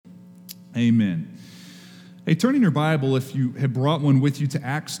Amen. Hey, turn in your Bible, if you have brought one with you, to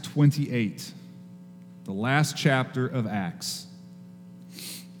Acts 28, the last chapter of Acts.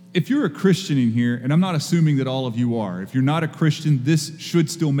 If you're a Christian in here, and I'm not assuming that all of you are, if you're not a Christian, this should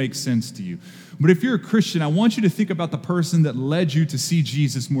still make sense to you. But if you're a Christian, I want you to think about the person that led you to see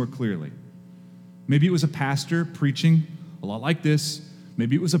Jesus more clearly. Maybe it was a pastor preaching a lot like this.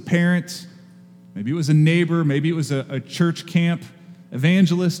 Maybe it was a parent. Maybe it was a neighbor. Maybe it was a church camp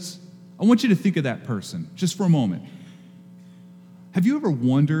evangelist. I want you to think of that person just for a moment. Have you ever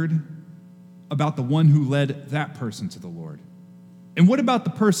wondered about the one who led that person to the Lord? And what about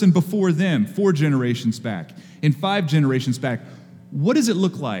the person before them, 4 generations back, and 5 generations back? What does it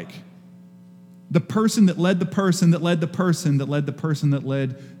look like? The person that led the person that led the person that led the person that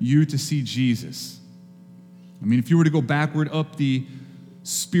led you to see Jesus. I mean, if you were to go backward up the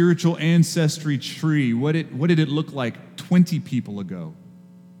spiritual ancestry tree, what did it look like 20 people ago?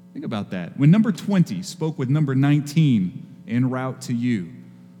 Think about that. When number 20 spoke with number 19 en route to you,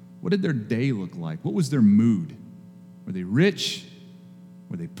 what did their day look like? What was their mood? Were they rich?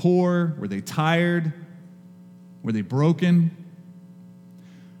 Were they poor? Were they tired? Were they broken?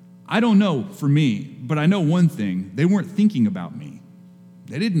 I don't know for me, but I know one thing. They weren't thinking about me.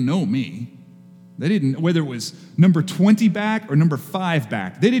 They didn't know me. They didn't, whether it was number 20 back or number 5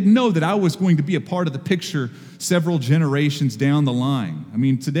 back, they didn't know that I was going to be a part of the picture several generations down the line. I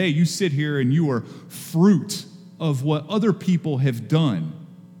mean, today you sit here and you are fruit of what other people have done,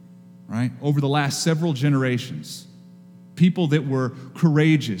 right, over the last several generations. People that were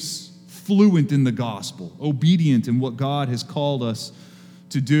courageous, fluent in the gospel, obedient in what God has called us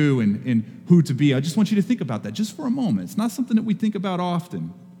to do and who to be. I just want you to think about that just for a moment. It's not something that we think about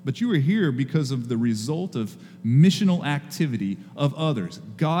often. But you are here because of the result of missional activity of others.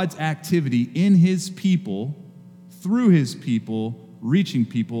 God's activity in his people, through his people, reaching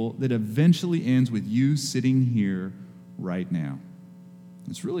people that eventually ends with you sitting here right now.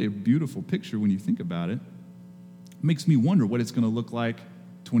 It's really a beautiful picture when you think about it. It makes me wonder what it's going to look like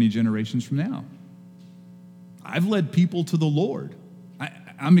 20 generations from now. I've led people to the Lord.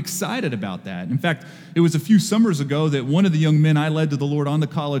 I'm excited about that. In fact, it was a few summers ago that one of the young men I led to the Lord on the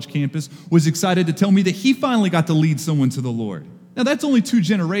college campus was excited to tell me that he finally got to lead someone to the Lord. Now, that's only 2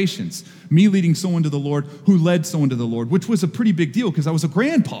 generations, me leading someone to the Lord who led someone to the Lord, which was a pretty big deal because I was a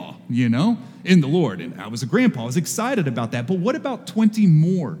grandpa, in the Lord, and I was a grandpa. I was excited about that. But what about 20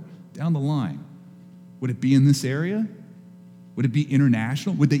 more down the line? Would it be in this area? Would it be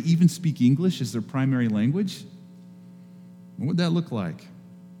international? Would they even speak English as their primary language? What would that look like?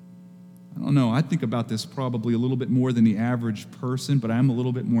 I don't know. I think about this probably a little bit more than the average person, but I'm a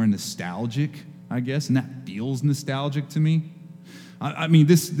little bit more nostalgic, I guess, and that feels nostalgic to me. I mean,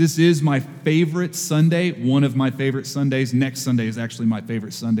 this is my favorite Sunday, one of my favorite Sundays. Next Sunday is actually my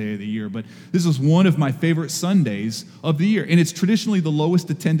favorite Sunday of the year, but this is one of my favorite Sundays of the year, and it's traditionally the lowest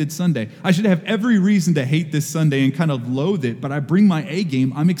attended Sunday. I should have every reason to hate this Sunday and kind of loathe it, but I bring my A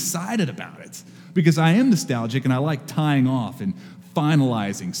game. I'm excited about it because I am nostalgic, and I like tying off and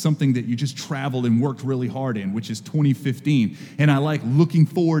finalizing something that you just traveled and worked really hard in, which is 2015. And I like looking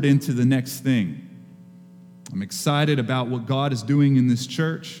forward into the next thing. I'm excited about what God is doing in this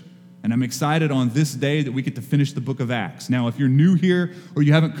church. And I'm excited on this day that we get to finish the book of Acts. Now, if you're new here or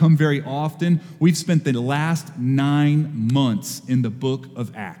you haven't come very often, we've spent the last 9 months in the book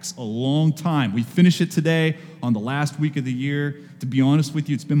of Acts, a long time. We finish it today on the last week of the year. To be honest with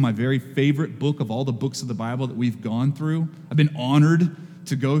you, it's been my very favorite book of all the books of the Bible that we've gone through. I've been honored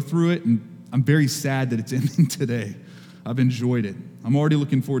to go through it, and I'm very sad that it's ending today. I've enjoyed it. I'm already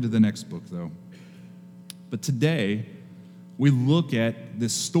looking forward to the next book, though. But today, we look at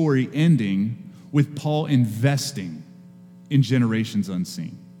this story ending with Paul investing in generations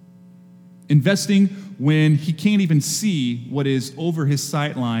unseen. Investing when he can't even see what is over his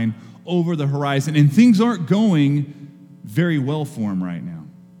sight line, over the horizon, and things aren't going very well for him right now.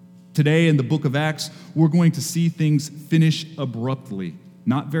 Today in the book of Acts, we're going to see things finish abruptly,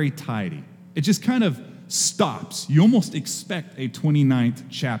 not very tidy. It just kind of stops. You almost expect a 29th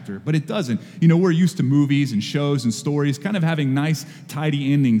chapter, but it doesn't. We're used to movies and shows and stories kind of having nice,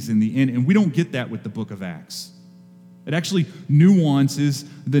 tidy endings in the end, and we don't get that with the book of Acts. It actually nuances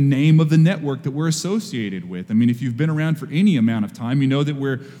the name of the network that we're associated with. I mean, if you've been around for any amount of time, you know that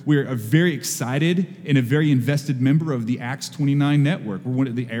we're a very excited and a very invested member of the Acts 29 network. We're one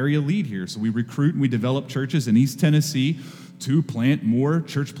of the area lead here, so we recruit and we develop churches in East Tennessee to plant more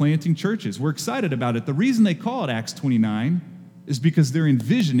church planting churches. We're excited about it. The reason they call it Acts 29 is because they're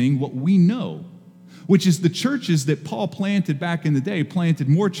envisioning what we know. which is the churches that Paul planted back in the day, planted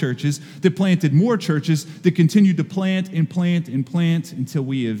more churches, that continued to plant and plant and plant until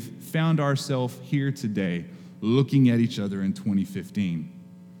we have found ourselves here today, looking at each other in 2015.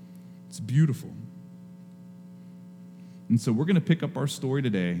 It's beautiful. And so we're going to pick up our story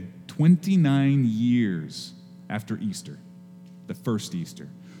today, 29 years after Easter, the first Easter.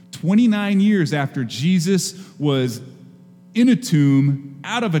 29 years after Jesus was in a tomb,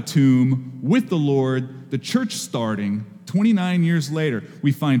 out of a tomb, with the Lord, the church starting. 29 years later,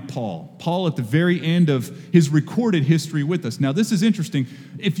 we find Paul. Paul at the very end of his recorded history with us. Now, this is interesting.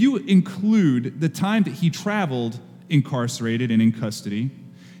 If you include the time that he traveled incarcerated and in custody,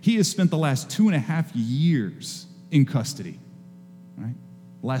 he has spent the last 2.5 years in custody, right?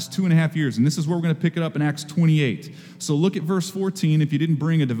 Last 2.5 years. And this is where we're going to pick it up in Acts 28. So look at verse 14. If you didn't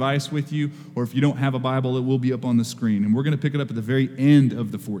bring a device with you, or if you don't have a Bible, it will be up on the screen. And we're going to pick it up at the very end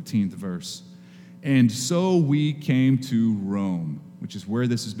of the 14th verse. And so we came to Rome, which is where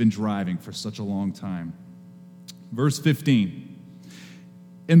this has been driving for such a long time. Verse 15.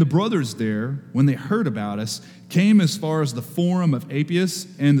 And the brothers there, when they heard about us, came as far as the Forum of Appius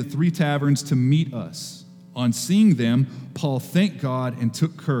and the 3 taverns to meet us. On seeing them, Paul thanked God and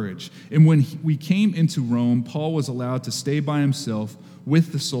took courage. And when we came into Rome, Paul was allowed to stay by himself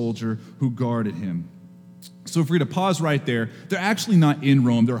with the soldier who guarded him. So if we're going to pause right there, they're actually not in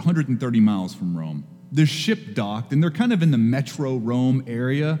Rome. They're 130 miles from Rome. They're ship docked, and they're kind of in the metro Rome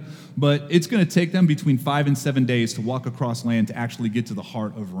area, but it's going to take them between 5 and 7 days to walk across land to actually get to the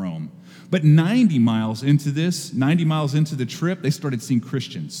heart of Rome. But 90 miles into the trip, they started seeing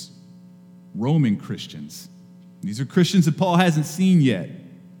Christians, Roman Christians. These are Christians that Paul hasn't seen yet,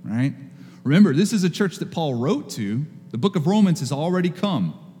 right? Remember, this is a church that Paul wrote to. The book of Romans has already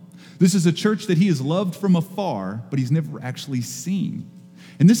come. This is a church that he has loved from afar, but he's never actually seen.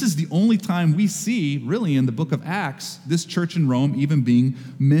 And this is the only time we see, really, in the book of Acts, this church in Rome even being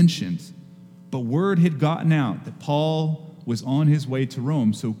mentioned. But word had gotten out that Paul was on his way to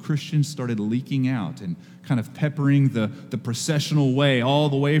Rome, so Christians started leaking out and kind of peppering the processional way all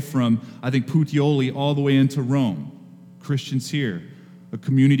the way from, I think, Puteoli all the way into Rome. Christians here, a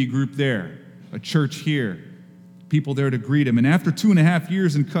community group there, a church here, people there to greet him. And after 2.5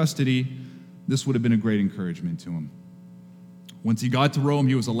 years in custody, this would have been a great encouragement to him. Once he got to Rome,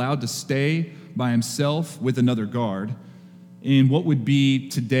 he was allowed to stay by himself with another guard in what would be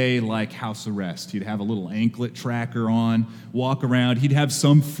today like house arrest. He'd have a little anklet tracker on, walk around. He'd have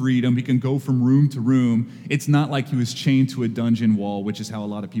some freedom. He can go from room to room. It's not like he was chained to a dungeon wall, which is how a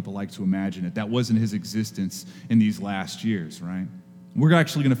lot of people like to imagine it. That wasn't his existence in these last years, right? We're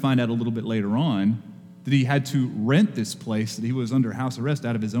actually going to find out a little bit later on that he had to rent this place that he was under house arrest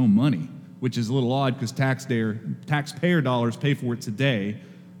out of his own money, which is a little odd because taxpayer dollars pay for it today.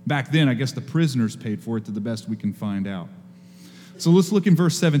 Back then, I guess the prisoners paid for it to the best we can find out. So let's look in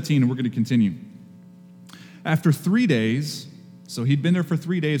verse 17, and we're going to continue. After 3 days, so he'd been there for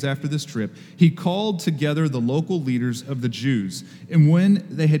 3 days after this trip, he called together the local leaders of the Jews. And when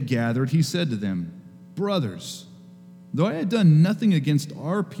they had gathered, he said to them, "Brothers, though I had done nothing against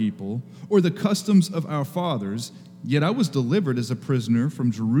our people or the customs of our fathers, yet I was delivered as a prisoner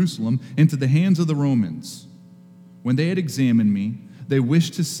from Jerusalem into the hands of the Romans. When they had examined me, they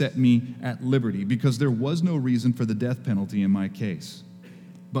wished to set me at liberty because there was no reason for the death penalty in my case.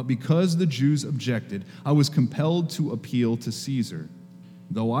 But because the Jews objected, I was compelled to appeal to Caesar,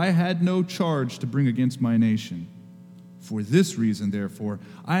 though I had no charge to bring against my nation. For this reason, therefore,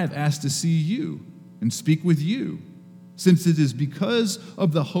 I have asked to see you and speak with you, since it is because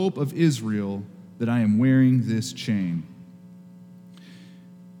of the hope of Israel that I am wearing this chain."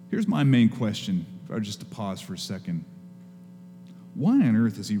 Here's my main question, or just to pause for a second. Why on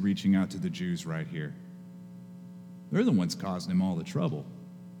earth is he reaching out to the Jews right here? They're the ones causing him all the trouble.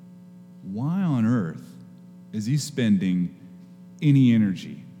 Why on earth is he spending any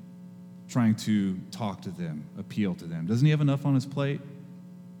energy trying to talk to them, appeal to them? Doesn't he have enough on his plate?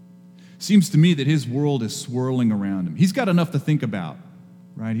 Seems to me that his world is swirling around him. He's got enough to think about,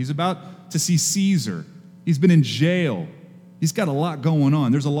 right? He's about to see Caesar. He's been in jail. He's got a lot going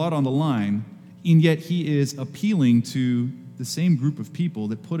on. There's a lot on the line, and yet he is appealing to the same group of people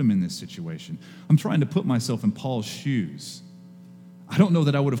that put him in this situation. I'm trying to put myself in Paul's shoes. I don't know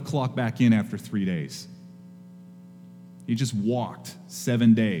that I would have clocked back in after 3 days. He just walked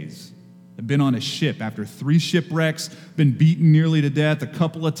 7 days. I've been on a ship after 3 shipwrecks, been beaten nearly to death a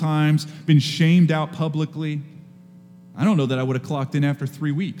couple of times, been shamed out publicly. I don't know that I would have clocked in after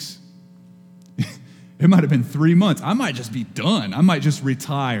 3 weeks. It might have been 3 months. I might just be done. I might just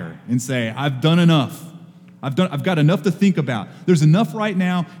retire and say, I've done enough. I've got enough to think about. There's enough right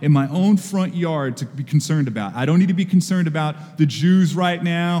now in my own front yard to be concerned about. I don't need to be concerned about the Jews right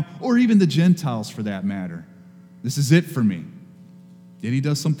now, or even the Gentiles for that matter. This is it for me. Yet he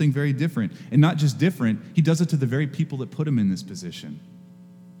does something very different. And not just different, he does it to the very people that put him in this position.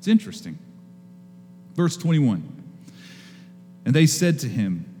 It's interesting. Verse 21. And they said to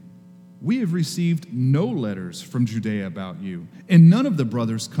him, we have received no letters from Judea about you, and none of the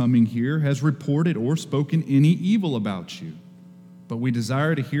brothers coming here has reported or spoken any evil about you. But we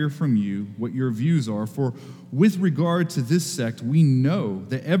desire to hear from you what your views are, for with regard to this sect, we know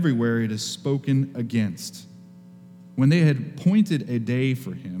that everywhere it is spoken against. When they had appointed a day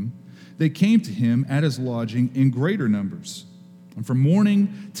for him, they came to him at his lodging in greater numbers. And from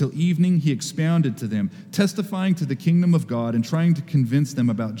morning till evening he expounded to them, testifying to the kingdom of God and trying to convince them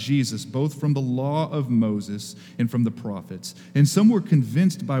about Jesus, both from the law of Moses and from the prophets. And some were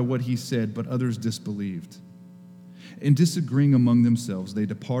convinced by what he said, but others disbelieved. And disagreeing among themselves, they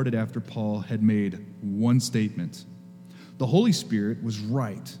departed after Paul had made one statement. The Holy Spirit was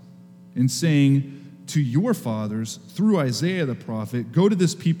right in saying to your fathers, through Isaiah the prophet, go to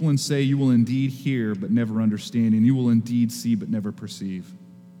this people and say, you will indeed hear, but never understand, and you will indeed see, but never perceive.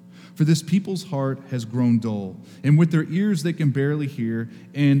 For this people's heart has grown dull, and with their ears they can barely hear,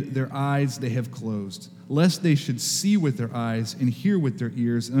 and their eyes they have closed, lest they should see with their eyes, and hear with their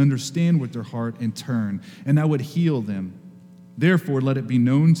ears, and understand with their heart, and turn, and I would heal them. Therefore let it be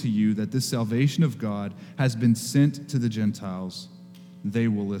known to you that this salvation of God has been sent to the Gentiles. They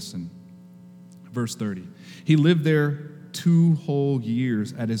will listen. Verse 30, he lived there 2 whole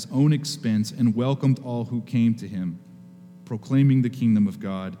years at his own expense and welcomed all who came to him, proclaiming the kingdom of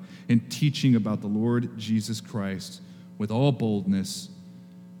God and teaching about the Lord Jesus Christ with all boldness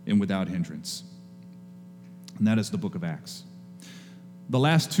and without hindrance. And that is the book of Acts. The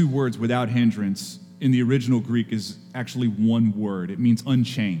last 2 words, without hindrance, in the original Greek is actually one word. It means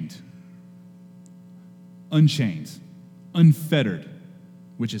unchained. Unchained, unfettered,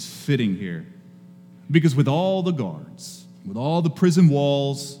 which is fitting here. Because with all the guards, with all the prison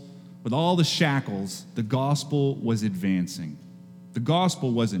walls, with all the shackles, the gospel was advancing. The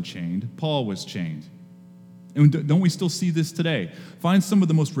gospel wasn't chained. Paul was chained. And don't we still see this today? Find some of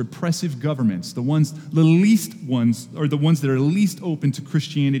the most repressive governments, the least ones, or the ones that are least open to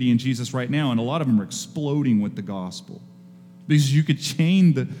Christianity and Jesus right now, and a lot of them are exploding with the gospel. Because you could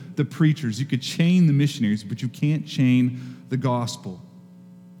chain the preachers, you could chain the missionaries, but you can't chain the gospel.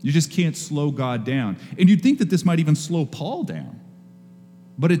 You just can't slow God down. And you'd think that this might even slow Paul down,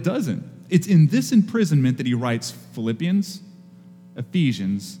 but it doesn't. It's in this imprisonment that he writes Philippians,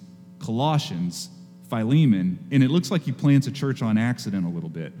 Ephesians, Colossians, Philemon, and it looks like he plants a church on accident a little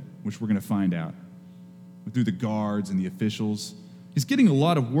bit, which we're going to find out. Through the guards and the officials. He's getting a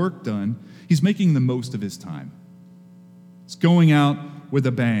lot of work done. He's making the most of his time. It's going out with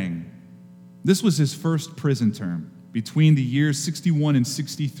a bang. This was his first prison term, between the years 61 and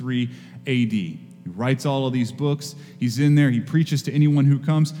 63 AD. He writes all of these books. He's in there. He preaches to anyone who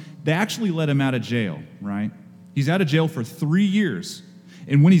comes. They actually let him out of jail, right? He's out of jail for 3 years.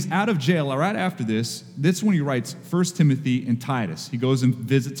 And when he's out of jail, right after this, that's when he writes 1 Timothy and Titus. He goes and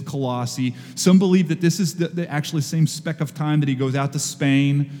visits Colossae. Some believe that this is the actually same speck of time that he goes out to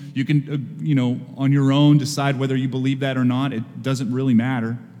Spain. You can, on your own decide whether you believe that or not. It doesn't really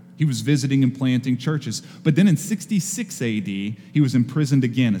matter. He was visiting and planting churches. But then in 66 AD, he was imprisoned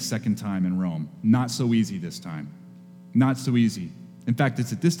again a second time in Rome. Not so easy this time. Not so easy. In fact,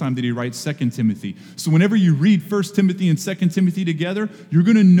 it's at this time that he writes 2 Timothy. So whenever you read 1 Timothy and 2 Timothy together, you're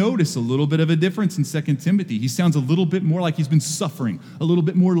going to notice a little bit of a difference in 2 Timothy. He sounds a little bit more like he's been suffering, a little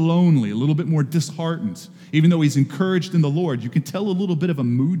bit more lonely, a little bit more disheartened. Even though he's encouraged in the Lord, you can tell a little bit of a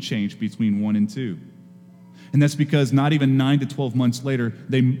mood change between 1 and 2. And that's because not even 9 to 12 months later,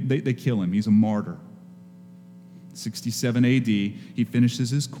 they kill him. He's a martyr. 67 AD, he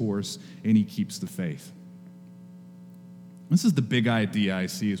finishes his course and he keeps the faith. This is the big idea I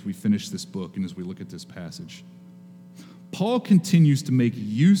see as we finish this book and as we look at this passage. Paul continues to make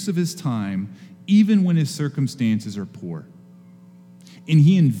use of his time even when his circumstances are poor. And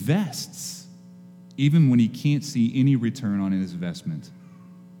he invests even when he can't see any return on his investment.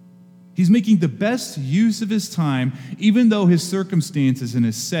 He's making the best use of his time even though his circumstances and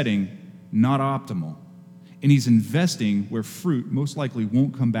his setting not optimal. And he's investing where fruit most likely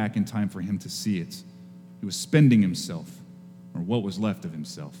won't come back in time for him to see it. He was spending himself, or what was left of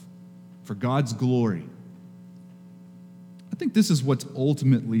himself, for God's glory. I think this is what's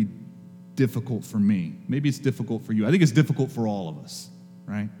ultimately difficult for me. Maybe it's difficult for you. I think it's difficult for all of us,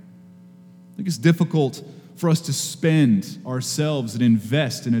 right? I think it's difficult for us to spend ourselves and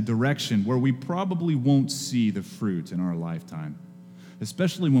invest in a direction where we probably won't see the fruit in our lifetime,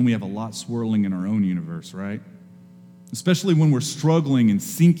 especially when we have a lot swirling in our own universe, right? Especially when we're struggling and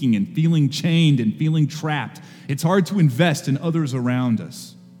sinking and feeling chained and feeling trapped. It's hard to invest in others around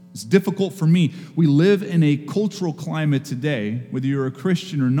us. It's difficult for me. We live in a cultural climate today, whether you're a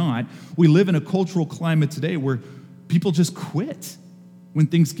Christian or not, we live in a cultural climate today where people just quit when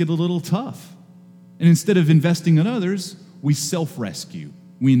things get a little tough. And instead of investing in others, we self-rescue.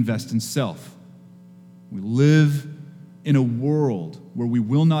 We invest in self. We live in a world where we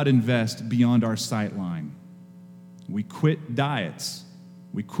will not invest beyond our sight line. We quit diets.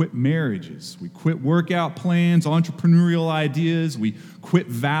 We quit marriages. We quit workout plans, entrepreneurial ideas. We quit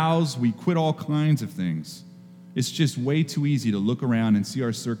vows. We quit all kinds of things. It's just way too easy to look around and see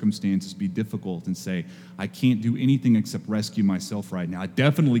our circumstances be difficult and say, I can't do anything except rescue myself right now. I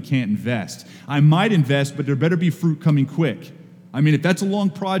definitely can't invest. I might invest, but there better be fruit coming quick. I mean, if that's a long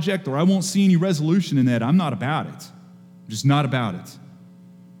project or I won't see any resolution in that, I'm not about it. I'm just not about it.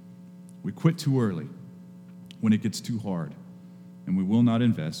 We quit too early when it gets too hard. And we will not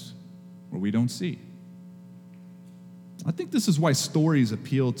invest where we don't see. I think this is why stories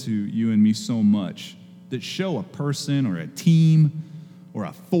appeal to you and me so much, that show a person or a team or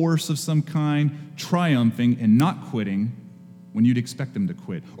a force of some kind triumphing and not quitting when you'd expect them to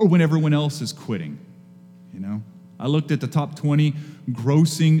quit, or when everyone else is quitting. You know, I looked at the top 20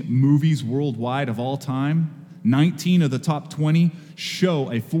 grossing movies worldwide of all time. 19 of the top 20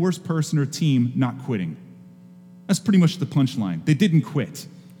 show a force, person, or team not quitting. That's pretty much the punchline. They didn't quit.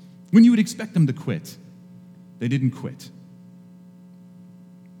 When you would expect them to quit, they didn't quit.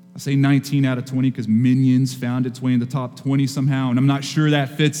 I say 19 out of 20 because Minions found its way in the top 20 somehow, and I'm not sure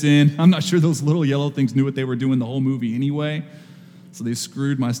that fits in. I'm not sure those little yellow things knew what they were doing the whole movie anyway, so they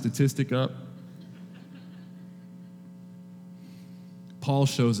screwed my statistic up. Paul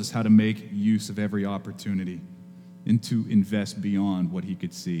shows us how to make use of every opportunity and to invest beyond what he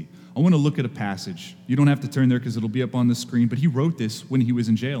could see. I want to look at a passage. You don't have to turn there because it'll be up on the screen, but he wrote this when he was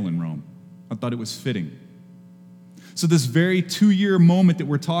in jail in Rome. I thought it was fitting. So this very 2-year moment that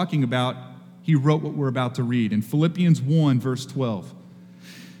we're talking about, he wrote what we're about to read. In Philippians 1, verse 12,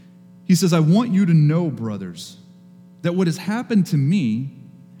 he says, I want you to know, brothers, that what has happened to me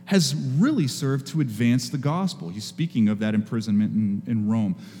has really served to advance the gospel. He's speaking of that imprisonment in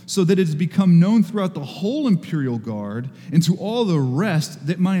Rome. So that it has become known throughout the whole imperial guard and to all the rest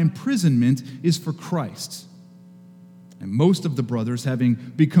that my imprisonment is for Christ. And most of the brothers, having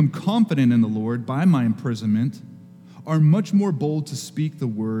become confident in the Lord by my imprisonment, are much more bold to speak the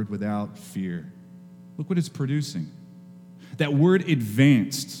word without fear. Look what it's producing. That word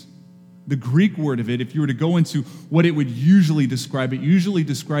advanced, the Greek word of it, if you were to go into what it would usually described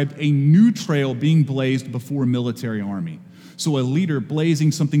a new trail being blazed before a military army. So a leader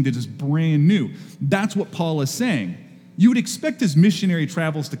blazing something that is brand new. That's what Paul is saying. You would expect his missionary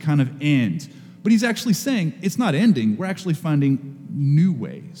travels to kind of end, but he's actually saying it's not ending. We're actually finding new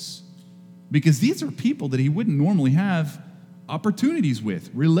ways. Because these are people that he wouldn't normally have opportunities with,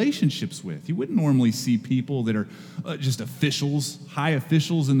 relationships with. He wouldn't normally see people that are just officials, high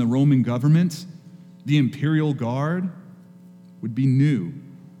officials in the Roman government. The imperial guard would be new.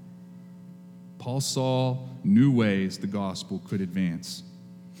 Paul saw new ways the gospel could advance.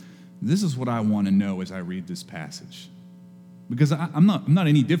 This is what I want to know as I read this passage, because I'm not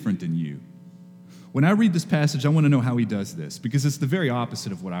any different than you. When I read this passage, I want to know how he does this, because it's the very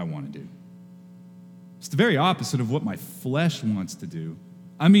opposite of what I want to do. It's the very opposite of what my flesh wants to do.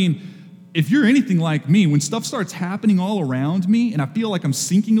 I mean, if you're anything like me, when stuff starts happening all around me and I feel like I'm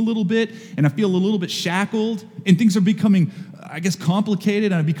sinking a little bit and I feel a little bit shackled and things are becoming, I guess,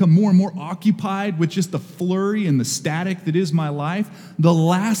 complicated and I become more and more occupied with just the flurry and the static that is my life, the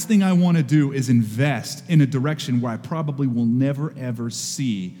last thing I want to do is invest in a direction where I probably will never, ever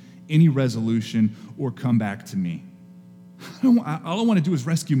see any resolution or come back to me. All I want to do is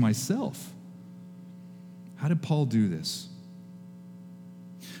rescue myself. How did Paul do this?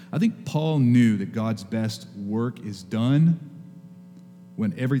 I think Paul knew that God's best work is done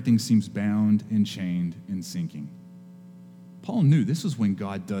when everything seems bound and chained and sinking. Paul knew this is when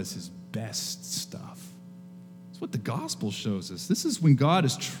God does his best stuff. It's what the gospel shows us. This is when God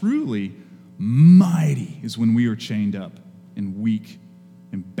is truly mighty, is when we are chained up and weak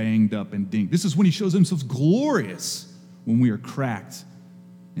and banged up and dinged. This is when he shows himself glorious, when we are cracked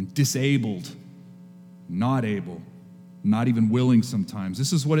and disabled, not able, not even willing sometimes.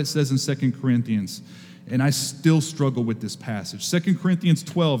 This is what it says in 2 Corinthians, and I still struggle with this passage. 2 Corinthians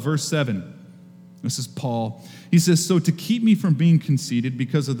 12, verse 7. This is Paul. He says, so to keep me from being conceited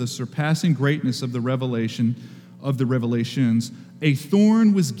because of the surpassing greatness of the revelations, a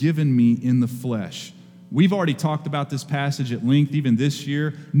thorn was given me in the flesh. We've already talked about this passage at length, even this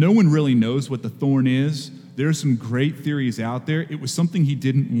year. No one really knows what the thorn is. There are some great theories out there. It was something he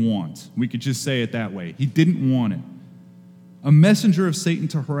didn't want. We could just say it that way. He didn't want it. A messenger of Satan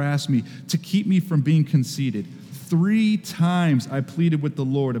to harass me, to keep me from being conceited. 3 times I pleaded with the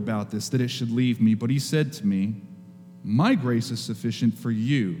Lord about this, that it should leave me. But he said to me, my grace is sufficient for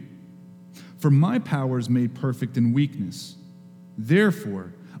you, for my power is made perfect in weakness.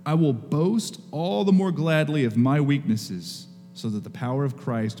 Therefore, I will boast all the more gladly of my weaknesses, so that the power of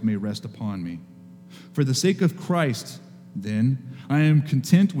Christ may rest upon me. For the sake of Christ, then, I am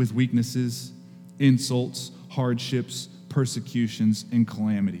content with weaknesses, insults, hardships, persecutions, and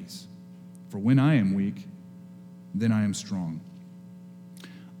calamities. For when I am weak, then I am strong.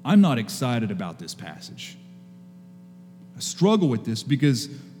 I'm not excited about this passage. I struggle with this because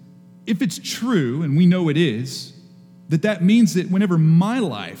if it's true, and we know it is, that means that whenever my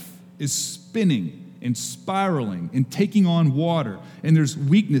life is spinning and spiraling and taking on water, and there's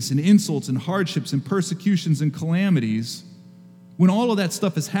weakness and insults and hardships and persecutions and calamities, when all of that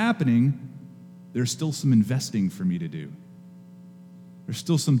stuff is happening, there's still some investing for me to do. There's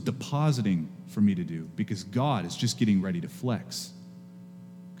still some depositing for me to do because God is just getting ready to flex.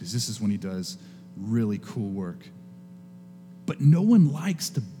 Because this is when he does really cool work. But no one likes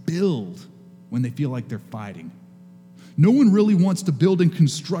to build when they feel like they're fighting. No one really wants to build and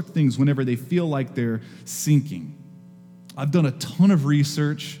construct things whenever they feel like they're sinking. I've done a ton of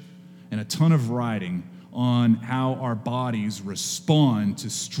research and a ton of writing on how our bodies respond to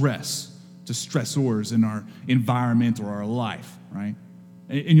stress, to stressors in our environment or our life, right?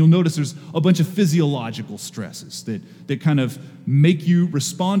 And you'll notice there's a bunch of physiological stresses that kind of make you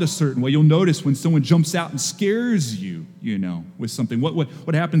respond a certain way. You'll notice when someone jumps out and scares you, with something.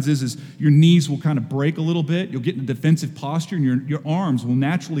 What happens is your knees will kind of break a little bit. You'll get in a defensive posture, and your arms will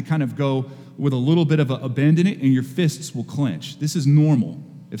naturally kind of go with a little bit of a bend in it, and your fists will clench. This is normal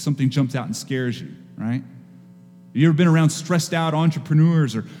if something jumps out and scares you, right? You ever been around stressed out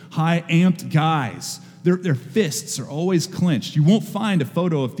entrepreneurs or high amped guys? Their fists are always clenched. You won't find a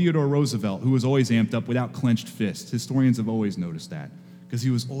photo of Theodore Roosevelt who was always amped up without clenched fists. Historians have always noticed that because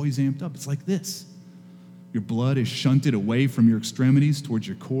he was always amped up. It's like this. Your blood is shunted away from your extremities towards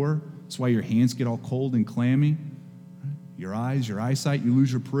your core. That's why your hands get all cold and clammy. Your eyes, your eyesight, you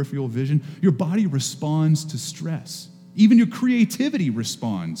lose your peripheral vision. Your body responds to stress. Even your creativity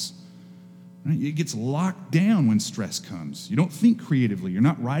responds. Right? It gets locked down when stress comes. You don't think creatively. You're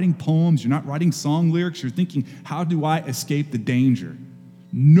not writing poems. You're not writing song lyrics. You're thinking, how do I escape the danger?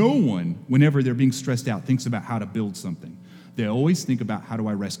 No one, whenever they're being stressed out, thinks about how to build something. They always think about, how do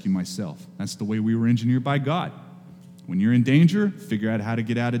I rescue myself? That's the way we were engineered by God. When you're in danger, figure out how to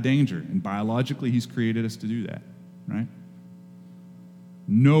get out of danger. And biologically, he's created us to do that, right?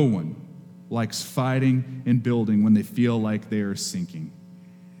 No one likes fighting and building when they feel like they are sinking.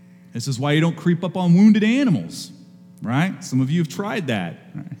 This is why you don't creep up on wounded animals, right? Some of you have tried that.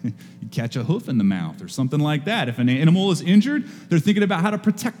 Right? You catch a hoof in the mouth or something like that. If an animal is injured, they're thinking about how to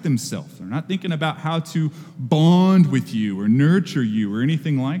protect themselves. They're not thinking about how to bond with you or nurture you or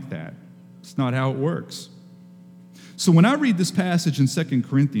anything like that. It's not how it works. So when I read this passage in 2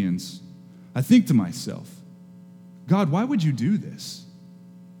 Corinthians, I think to myself, God, why would you do this?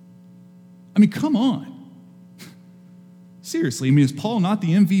 I mean, come on. Seriously, is Paul not the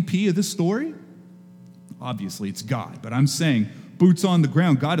MVP of this story? Obviously, it's God, but I'm saying, boots on the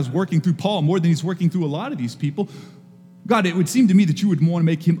ground, God is working through Paul more than he's working through a lot of these people. God, it would seem to me that you would want to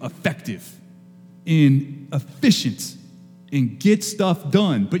make him effective and efficient and get stuff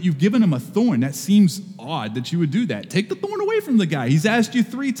done, but you've given him a thorn. That seems odd that you would do that. Take the thorn away from the guy. He's asked you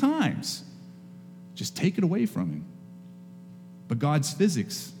 3 times. Just take it away from him. But God's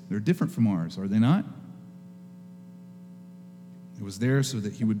physics, they're different from ours, are they not? It was there so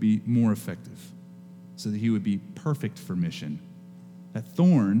that he would be more effective, so that he would be perfect for mission. That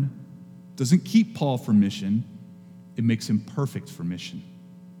thorn doesn't keep Paul from mission, it makes him perfect for mission.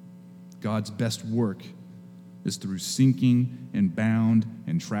 God's best work is through sinking and bound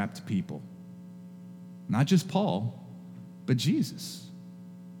and trapped people. Not just Paul, but Jesus.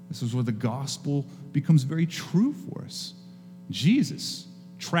 This is where the gospel becomes very true for us. Jesus,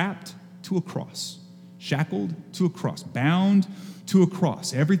 trapped to a cross, shackled to a cross, bound to a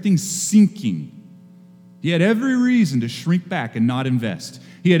cross, everything's sinking. He had every reason to shrink back and not invest.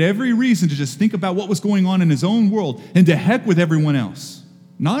 He had every reason to just think about what was going on in his own world and to heck with everyone else.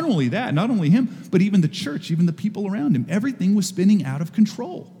 Not only that, not only him, but even the church, even the people around him. Everything was spinning out of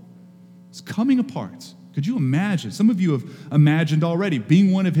control. It's coming apart. Could you imagine? Some of you have imagined already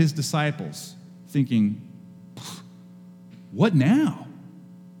being one of his disciples, thinking, what now?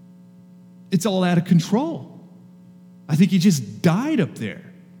 It's all out of control. I think he just died up there.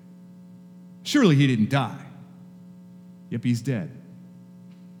 Surely he didn't die. Yep, he's dead.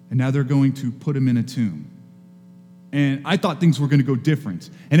 And now they're going to put him in a tomb. And I thought things were going to go different.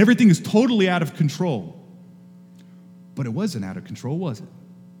 And everything is totally out of control. But it wasn't out of control, was it?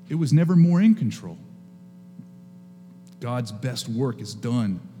 It was never more in control. God's best work is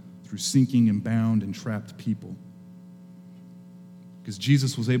done through sinking and bound and trapped people. Because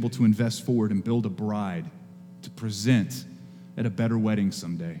Jesus was able to invest forward and build a bride to present at a better wedding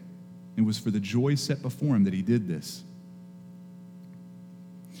someday. It was for the joy set before him that he did this.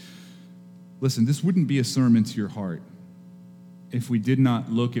 Listen, this wouldn't be a sermon to your heart if we did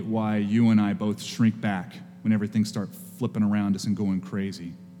not look at why you and I both shrink back when everything starts flipping around us and going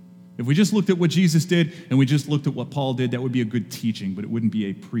crazy. If we just looked at what Jesus did and we just looked at what Paul did, that would be a good teaching, but it wouldn't be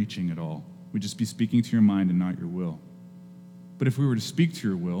a preaching at all. We'd just be speaking to your mind and not your will. But if we were to speak to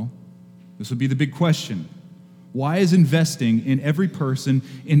your will, this would be the big question. Why is investing in every person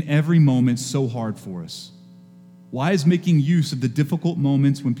in every moment so hard for us? Why is making use of the difficult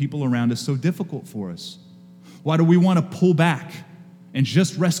moments when people around us so difficult for us? Why do we want to pull back and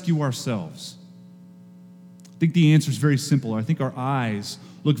just rescue ourselves? I think the answer is very simple. I think our eyes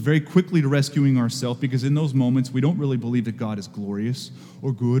look very quickly to rescuing ourselves because in those moments we don't really believe that God is glorious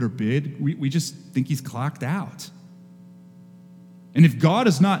or good or big. We just think he's clocked out. And if God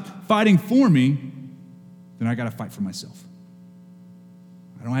is not fighting for me, then I got to fight for myself.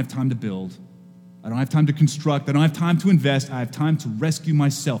 I don't have time to build. I don't have time to construct. I don't have time to invest. I have time to rescue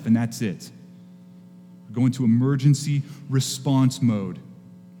myself, and that's it. We're going to emergency response mode.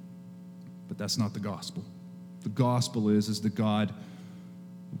 But that's not the gospel. The gospel is that God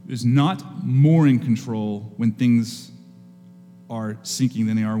is not more in control when things are sinking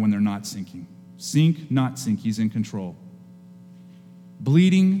than they are when they're not sinking. Sink, not sink, he's in control.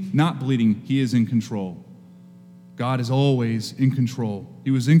 Bleeding, not bleeding, he is in control. God is always in control.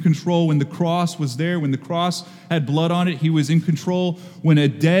 He was in control when the cross was there, when the cross had blood on it. He was in control when a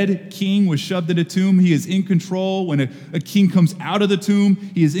dead king was shoved in a tomb. He is in control when a king comes out of the tomb.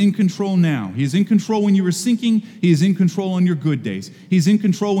 He is in control now. He is in control when you are sinking. He is in control on your good days. He's in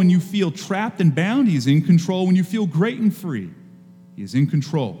control when you feel trapped and bound. He is in control when you feel great and free. He is in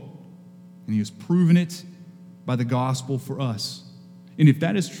control. And he has proven it by the gospel for us. And if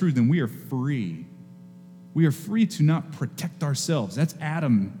that is true, then we are free. We are free to not protect ourselves. That's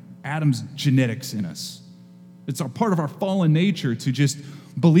Adam's genetics in us. It's part of our fallen nature to just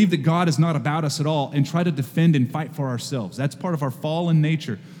believe that God is not about us at all and try to defend and fight for ourselves. That's part of our fallen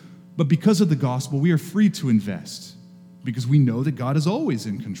nature. But because of the gospel, we are free to invest because we know that God is always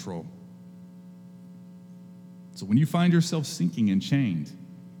in control. So when you find yourself sinking and chained,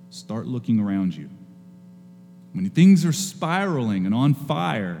 start looking around you. When things are spiraling and on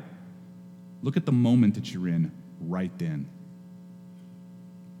fire, look at the moment that you're in right then.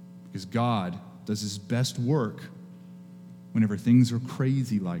 Because God does his best work whenever things are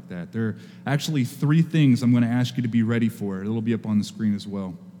crazy like that. There are actually 3 things I'm going to ask you to be ready for. It'll be up on the screen as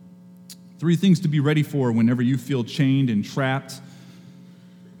well. 3 things to be ready for whenever you feel chained and trapped,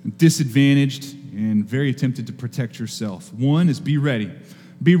 and disadvantaged, and very tempted to protect yourself. 1 is be ready.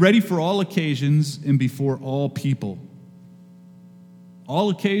 Be ready for all occasions and before all people. All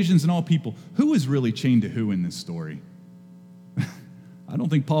occasions and all people. Who is really chained to who in this story? I don't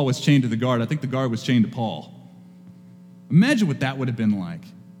think Paul was chained to the guard. I think the guard was chained to Paul. Imagine what that would have been like,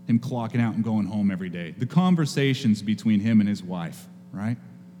 him clocking out and going home every day. The conversations between him and his wife, right?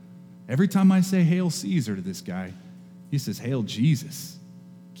 Every time I say Hail Caesar to this guy, he says, Hail Jesus.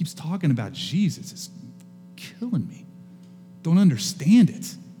 Keeps talking about Jesus. It's killing me. Don't understand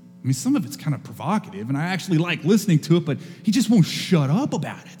it. I mean, some of it's kind of provocative, and I actually like listening to it, but he just won't shut up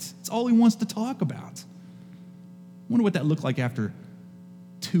about it. It's all he wants to talk about. I wonder what that looked like after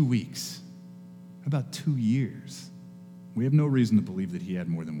 2 weeks. How about 2 years? We have no reason to believe that he had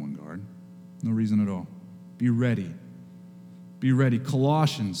more than one guard. No reason at all. Be ready. Be ready.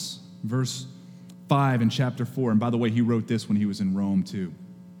 Colossians, verse 5 in chapter 4. And by the way, he wrote this when he was in Rome, too.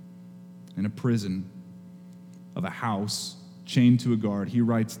 In a prison of a house, chained to a guard, he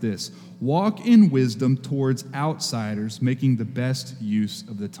writes this: walk in wisdom towards outsiders, making the best use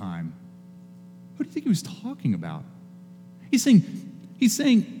of the time. Who do you think he was talking about? He's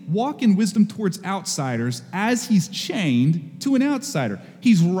saying walk in wisdom towards outsiders as he's chained to an outsider.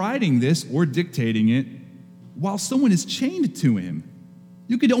 He's writing this or dictating it while someone is chained to him.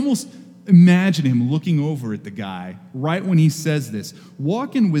 You could almost Imagine him looking over at the guy right when he says this.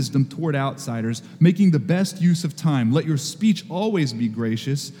 Walk in wisdom toward outsiders, making the best use of time. Let your speech always be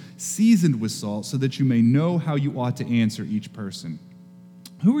gracious, seasoned with salt, so that you may know how you ought to answer each person.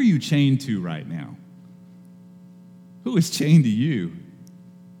 Who are you chained to right now? Who is chained to you?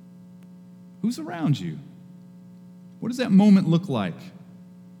 Who's around you? What does that moment look like?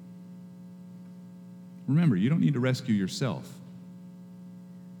 Remember, you don't need to rescue yourself.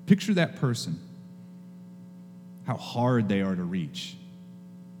 Picture that person, how hard they are to reach,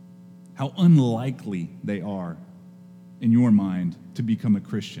 how unlikely they are, in your mind, to become a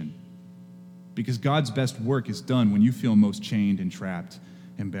Christian. Because God's best work is done when you feel most chained and trapped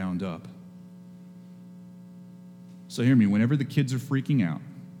and bound up. So hear me, whenever the kids are freaking out,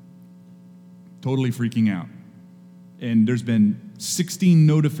 totally freaking out, and there's been 16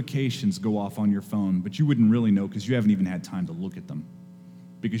 notifications go off on your phone, but you wouldn't really know because you haven't even had time to look at them.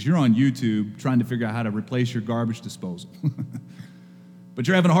 Because you're on YouTube trying to figure out how to replace your garbage disposal. But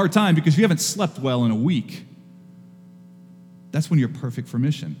you're having a hard time because you haven't slept well in a week. That's when you're perfect for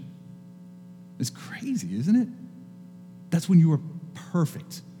mission. It's crazy, isn't it? That's when you are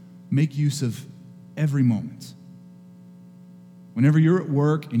perfect. Make use of every moment. Whenever you're at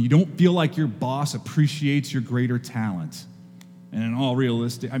work and you don't feel like your boss appreciates your greater talent, and in all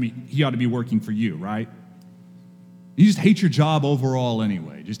realistic, he ought to be working for you, right? You just hate your job overall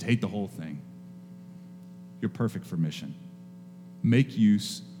anyway. Just hate the whole thing. You're perfect for mission. Make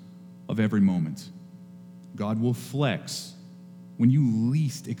use of every moment. God will flex when you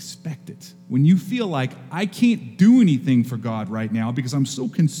least expect it. When you feel like, I can't do anything for God right now because I'm so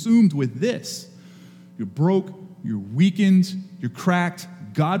consumed with this. You're broke, you're weakened, you're cracked.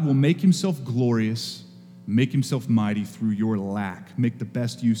 God will make himself glorious, make himself mighty through your lack. Make the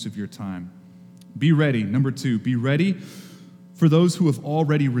best use of your time. Be ready. Number 2, be ready for those who have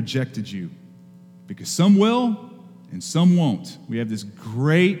already rejected you, because some will and some won't. We have this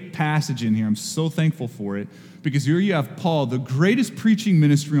great passage in here. I'm so thankful for it, because here you have Paul, the greatest preaching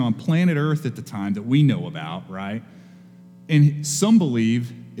ministry on planet Earth at the time that we know about, right? And some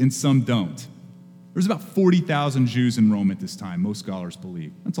believe and some don't. There's about 40,000 Jews in Rome at this time, most scholars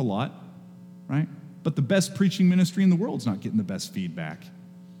believe. That's a lot, right? But the best preaching ministry in the world is not getting the best feedback.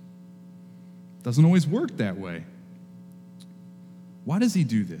 Doesn't always work that way. Why does he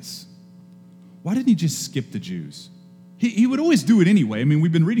do this? Why didn't he just skip the Jews? He would always do it anyway.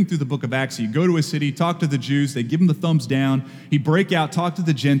 We've been reading through the book of Acts. He'd go to a city, talk to the Jews, they'd give him the thumbs down. He'd break out, talk to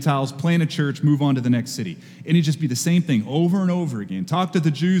the Gentiles, plant a church, move on to the next city. And it'd just be the same thing over and over again. Talk to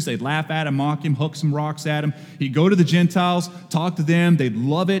the Jews, they'd laugh at him, mock him, hook some rocks at him. He'd go to the Gentiles, talk to them, they'd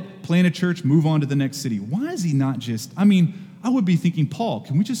love it, plant a church, move on to the next city. Why is he not just, I would be thinking, Paul,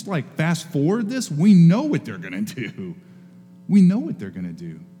 can we just fast forward this? We know what they're going to do. We know what they're going to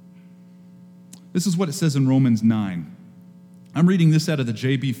do. This is what it says in Romans 9. I'm reading this out of the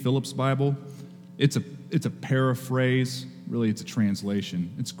J.B. Phillips Bible. It's a paraphrase. Really, it's a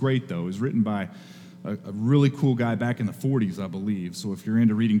translation. It's great, though. It was written by a really cool guy back in the 40s, I believe. So if you're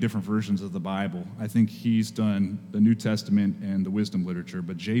into reading different versions of the Bible, I think he's done the New Testament and the wisdom literature.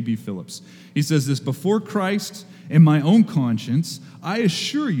 But J.B. Phillips, he says this, before Christ and my own conscience, I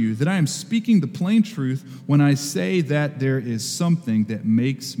assure you that I am speaking the plain truth when I say that there is something that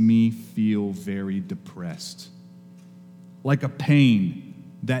makes me feel very depressed, like a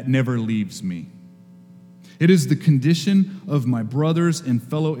pain that never leaves me. It is the condition of my brothers and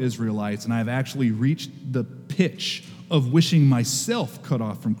fellow Israelites, and I have actually reached the pitch of wishing myself cut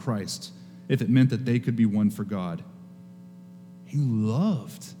off from Christ if it meant that they could be won for God. He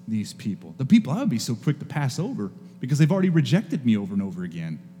loved these people. The people I would be so quick to pass over because they've already rejected me over and over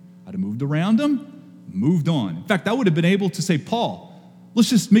again. I'd have moved around them, moved on. In fact, I would have been able to say, Paul, let's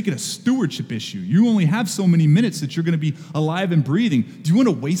just make it a stewardship issue. You only have so many minutes that you're going to be alive and breathing. Do you want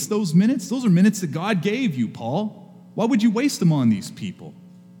to waste those minutes? Those are minutes that God gave you, Paul. Why would you waste them on these people?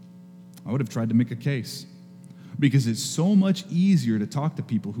 I would have tried to make a case. Because it's so much easier to talk to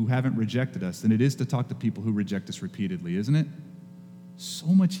people who haven't rejected us than it is to talk to people who reject us repeatedly, isn't it? So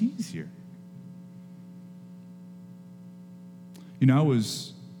much easier. I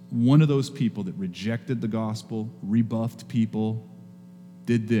was one of those people that rejected the gospel, rebuffed people,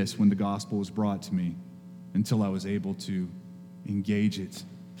 did this when the gospel was brought to me until I was able to engage it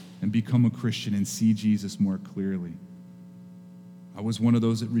and become a Christian and see Jesus more clearly. I was one of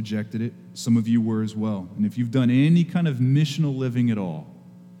those that rejected it. Some of you were as well. And if you've done any kind of missional living at all,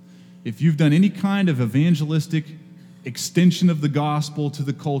 if you've done any kind of evangelistic extension of the gospel to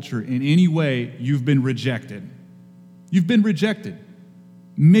the culture in any way, you've been rejected. You've been rejected.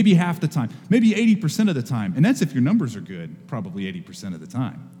 Maybe half the time, maybe 80% of the time. And that's if your numbers are good, probably 80% of the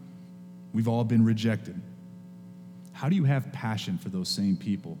time. We've all been rejected. How do you have passion for those same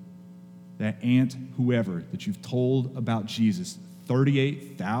people? That aunt, whoever, that you've told about Jesus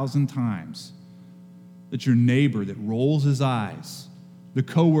 38,000 times. That your neighbor that rolls his eyes. The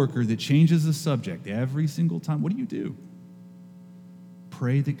coworker that changes the subject every single time. What do?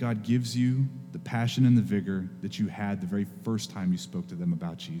 Pray that God gives you the passion and the vigor that you had the very first time you spoke to them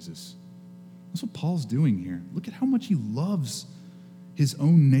about Jesus. That's what Paul's doing here. Look at how much he loves his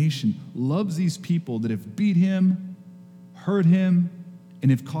own nation, loves these people that have beat him, hurt him,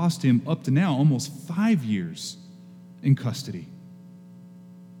 and have cost him up to now almost 5 years in custody.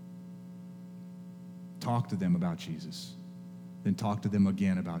 Talk to them about Jesus. Then talk to them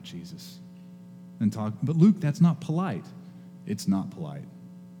again about Jesus. But Luke, that's not polite. It's not polite.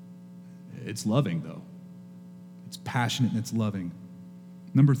 It's loving, though. It's passionate and it's loving.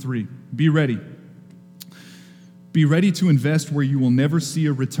 Number 3, be ready. Be ready to invest where you will never see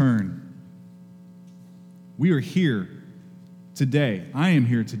a return. We are here today. I am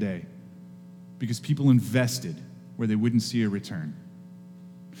here today because people invested where they wouldn't see a return.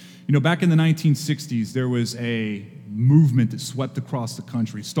 You know, back in the 1960s, there was a movement that swept across the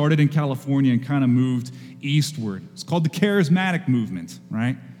country. Started in California and kind of moved eastward. It's called the Charismatic Movement,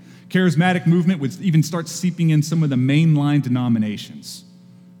 right? Charismatic movement would even start seeping in some of the mainline denominations.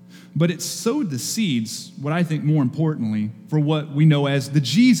 But it sowed the seeds, what I think more importantly, for what we know as the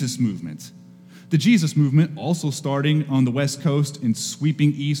Jesus movement. The Jesus movement, also starting on the West Coast and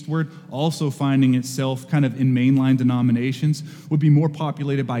sweeping eastward, also finding itself kind of in mainline denominations, would be more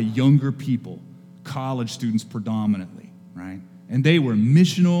populated by younger people, college students predominantly, right? And they were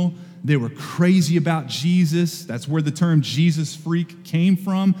missional. They were crazy about Jesus. That's where the term Jesus freak came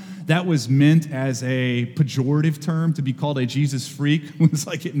from. That was meant as a pejorative term. To be called a Jesus freak was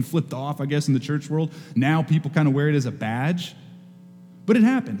like getting flipped off, I guess, in the church world. Now people kind of wear it as a badge. But it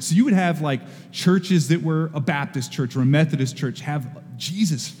happened. So you would have like churches that were a Baptist church or a Methodist church have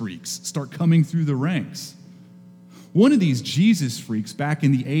Jesus freaks start coming through the ranks. One of these Jesus freaks back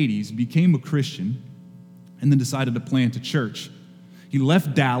in the 80s became a Christian and then decided to plant a church. He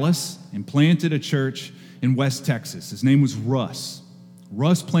left Dallas and planted a church in West Texas. His name was Russ.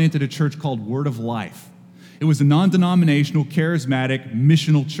 Russ planted a church called Word of Life. It was a non-denominational, charismatic,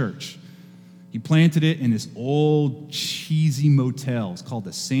 missional church. He planted it in this old, cheesy motel. It's called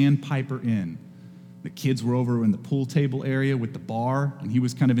the Sandpiper Inn. The kids were over in the pool table area with the bar, and he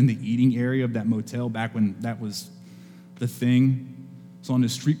was kind of in the eating area of that motel back when that was the thing. It's on a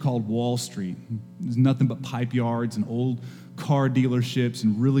street called Wall Street. There's nothing but pipe yards and old car dealerships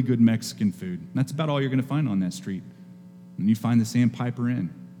and really good Mexican food. And that's about all you're going to find on that street. And you find the Sandpiper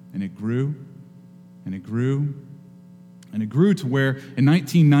Inn. And it grew, and it grew, and it grew to where in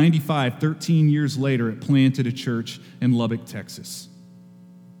 1995, 13 years later, it planted a church in Lubbock, Texas.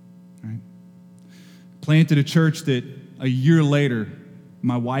 Right? Planted a church that a year later,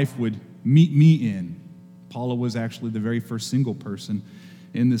 my wife would meet me in. Paula was actually the very first single person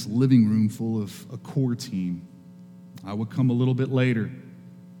in this living room full of a core team. I would come a little bit later.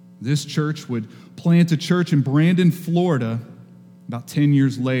 This church would plant a church in Brandon, Florida, about 10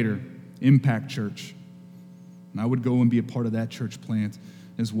 years later, Impact Church. And I would go and be a part of that church plant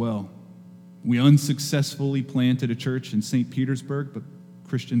as well. We unsuccessfully planted a church in St. Petersburg, but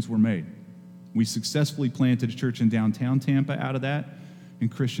Christians were made. We successfully planted a church in downtown Tampa out of that,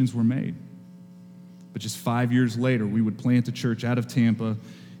 and Christians were made. But just 5 years later, we would plant a church out of Tampa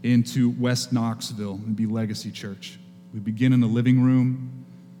into West Knoxville and be Legacy Church. We begin in the living room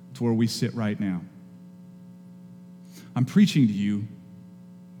to where we sit right now. I'm preaching to you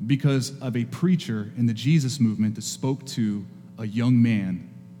because of a preacher in the Jesus movement that spoke to a young man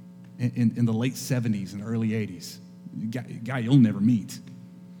in the late 70s and early 80s, a guy you'll never meet.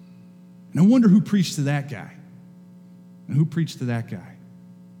 And I wonder who preached to that guy and who preached to that guy.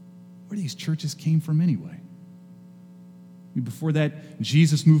 Where these churches came from anyway. Before that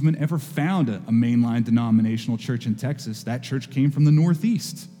Jesus movement ever found a mainline denominational church in Texas, that church came from the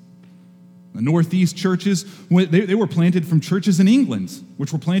Northeast. The Northeast churches, they were planted from churches in England,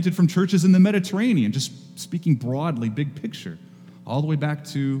 which were planted from churches in the Mediterranean, just speaking broadly, big picture, all the way back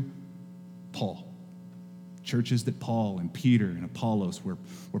to Paul. Churches that Paul and Peter and Apollos were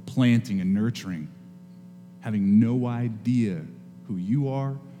planting and nurturing, having no idea who you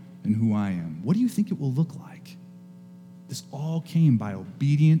are and who I am. What do you think it will look like? This all came by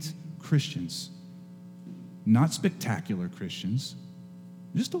obedient Christians, not spectacular Christians,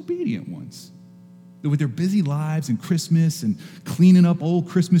 just obedient ones. With their busy lives and Christmas and cleaning up old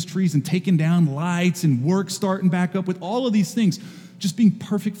Christmas trees and taking down lights and work starting back up, with all of these things, just being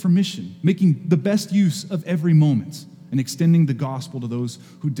perfect for mission, making the best use of every moment. and extending the gospel to those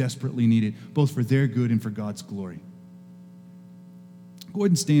who desperately need it, both for their good and for God's glory. Go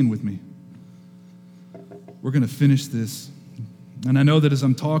ahead and stand with me. We're going to finish this. And I know that as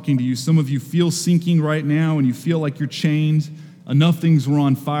I'm talking to you, some of you feel sinking right now and you feel like you're chained. Enough things were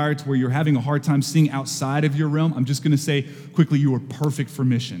on fire to where you're having a hard time seeing outside of your realm. I'm just going to say quickly, you are perfect for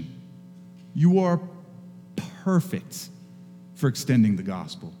mission. You are perfect for extending the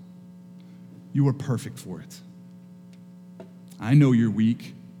gospel. You are perfect for it. I know you're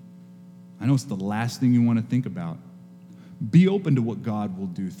weak. I know it's the last thing you want to think about. Be open to what God will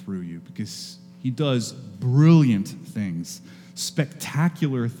do through you, because he does brilliant things,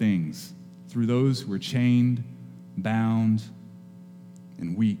 spectacular things through those who are chained, bound,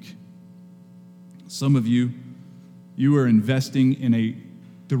 and weak. Some of you are investing in a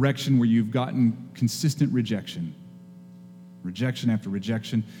direction where you've gotten consistent rejection after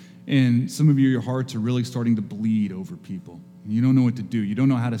rejection, and some of you, your hearts are really starting to bleed over people. You don't know what to do. You don't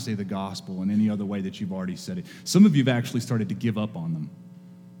know how to say the gospel in any other way that you've already said it. Some of you have actually started to give up on them.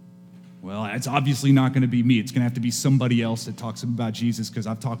 Well, it's obviously not going to be me. It's going to have to be somebody else that talks about Jesus, because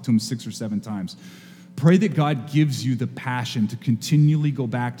I've talked to him 6 or 7 times. Pray that God gives you the passion to continually go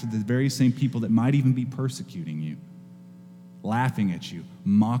back to the very same people that might even be persecuting you, laughing at you,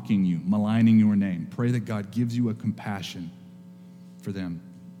 mocking you, maligning your name. Pray that God gives you a compassion for them.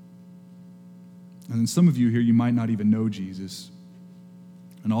 And then some of you here, you might not even know Jesus,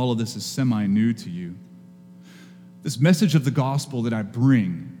 and all of this is semi-new to you. This message of the gospel that I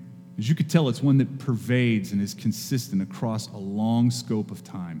bring, as you could tell, it's one that pervades and is consistent across a long scope of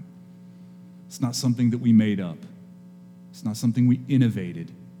time. It's not something that we made up. It's not something we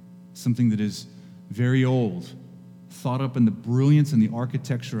innovated. It's something that is very old, thought up in the brilliance and the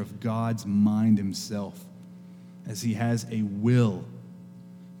architecture of God's mind himself, as he has a will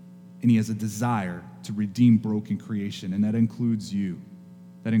and he has a desire to redeem broken creation, and that includes you.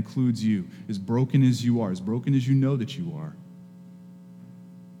 That includes you. As broken as you are, as broken as you know that you are,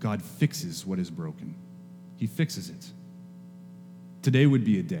 God fixes what is broken. He fixes it. Today would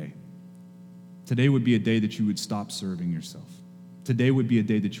be a day. Today would be a day that you would stop serving yourself. Today would be a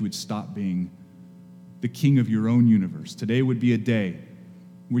day that you would stop being the king of your own universe. Today would be a day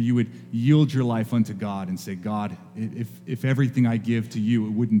where you would yield your life unto God and say, God, if everything I give to you, it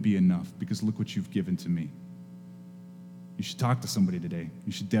wouldn't be enough, because look what you've given to me. You should talk to somebody today.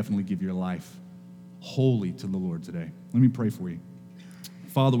 You should definitely give your life wholly to the Lord today. Let me pray for you.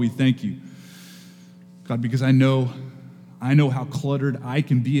 Father, we thank you, God, because I know how cluttered I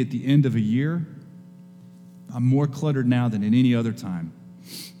can be at the end of a year. I'm more cluttered now than at any other time.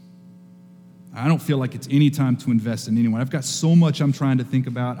 I don't feel like it's any time to invest in anyone. I've got so much I'm trying to think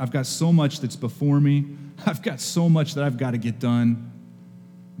about. I've got so much that's before me. I've got so much that I've got to get done.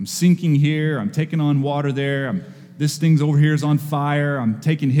 I'm sinking here. I'm taking on water there. This thing's over here is on fire. I'm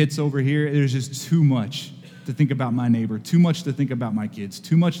taking hits over here. There's just too much to think about my neighbor, too much to think about my kids,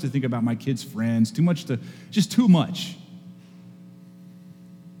 too much to think about my kids' friends, too much.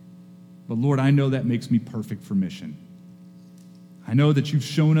 But Lord, I know that makes me perfect for mission. I know that you've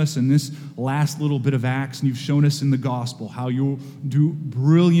shown us in this last little bit of Acts, and you've shown us in the gospel how you'll do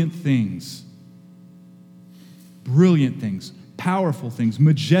brilliant things, powerful things,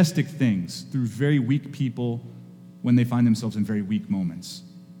 majestic things through very weak people when they find themselves in very weak moments.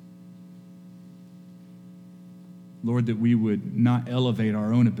 Lord, that we would not elevate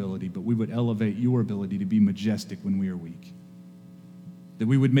our own ability, but we would elevate your ability to be majestic when we are weak. That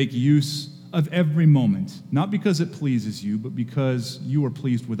we would make use of every moment, not because it pleases you, but because you are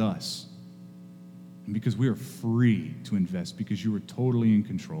pleased with us. And because we are free to invest, because you are totally in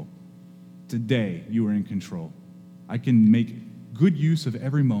control. Today, you are in control. I can make good use of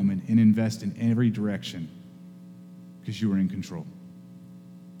every moment and invest in every direction because you are in control.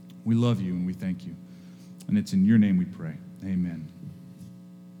 We love you and we thank you. And it's in your name we pray. Amen.